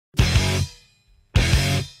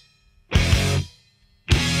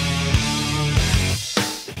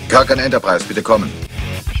Karkan Enterprise, bitte kommen.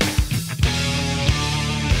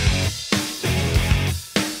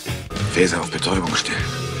 Phaser auf Betäubung stellen.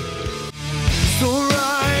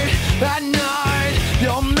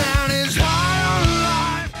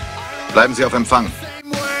 Bleiben Sie auf Empfang.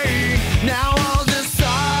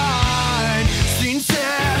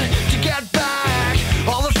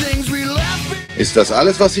 Ist das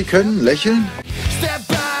alles, was Sie können? Lächeln?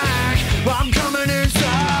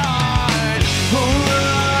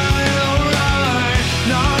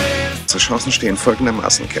 Unsere Chancen stehen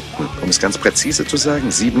folgendermaßen, Captain. Um es ganz präzise zu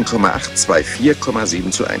sagen,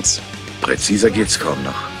 7,824,7:1. Präziser geht's kaum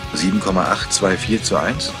noch.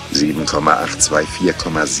 7,824:1?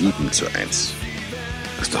 7,824,7:1.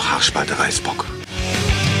 Das ist doch Haarspalterei, Spock.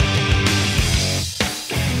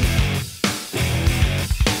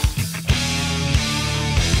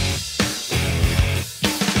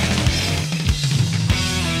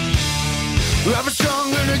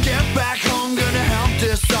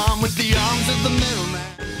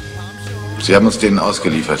 Sie haben uns denen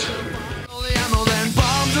ausgeliefert.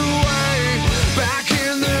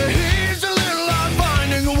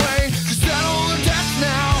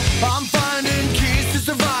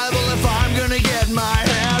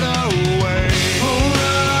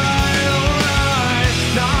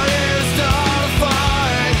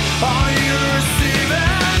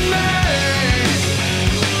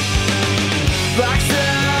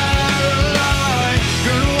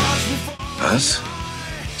 Was?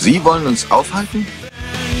 Sie wollen uns aufhalten?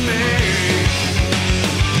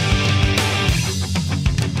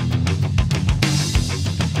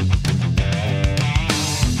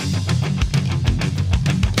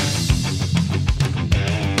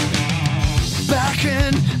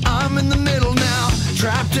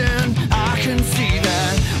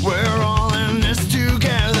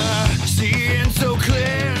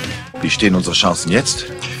 Wie stehen unsere Chancen jetzt?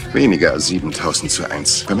 Weniger als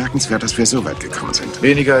 7.000:1. Bemerkenswert, dass wir so weit gekommen sind.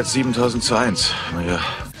 Weniger als 7.000:1. Ja.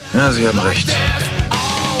 Ja, Sie haben recht.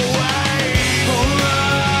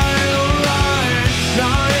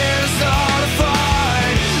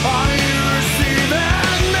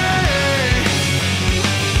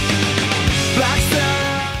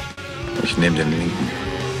 Ich nehme den linken.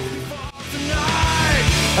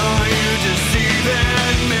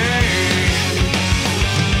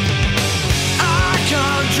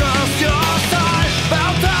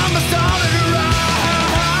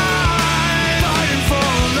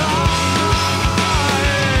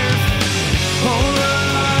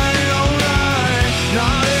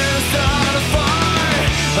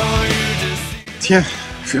 Tja,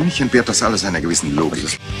 für mich entbehrt das alles einer gewissen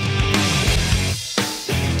Logik.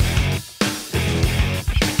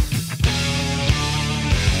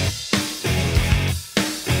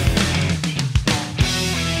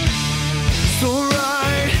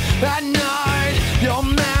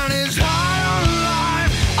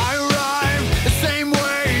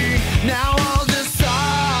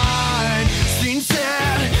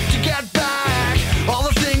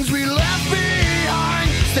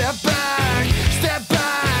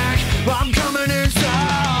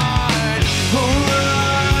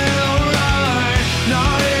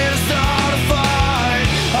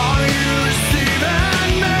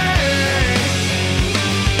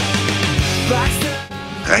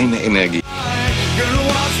 Reine Energie.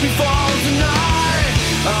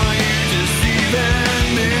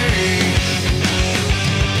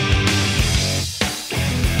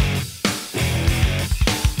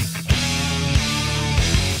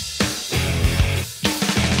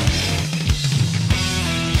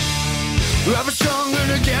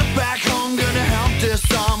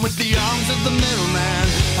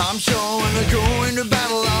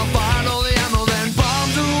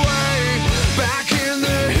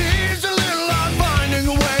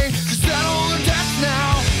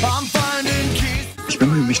 Ich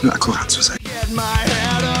bemühe mich nur akkurat zu sein.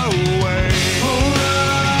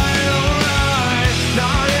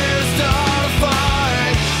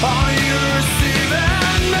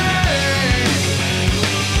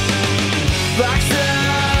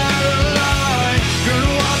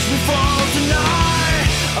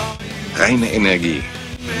 Reine Energie.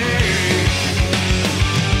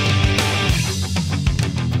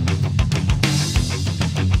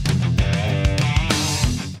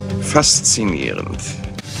 Faszinierend.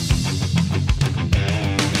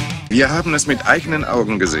 Wir haben es mit eigenen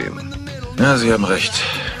Augen gesehen. Ja, Sie haben recht.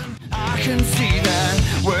 I can see that.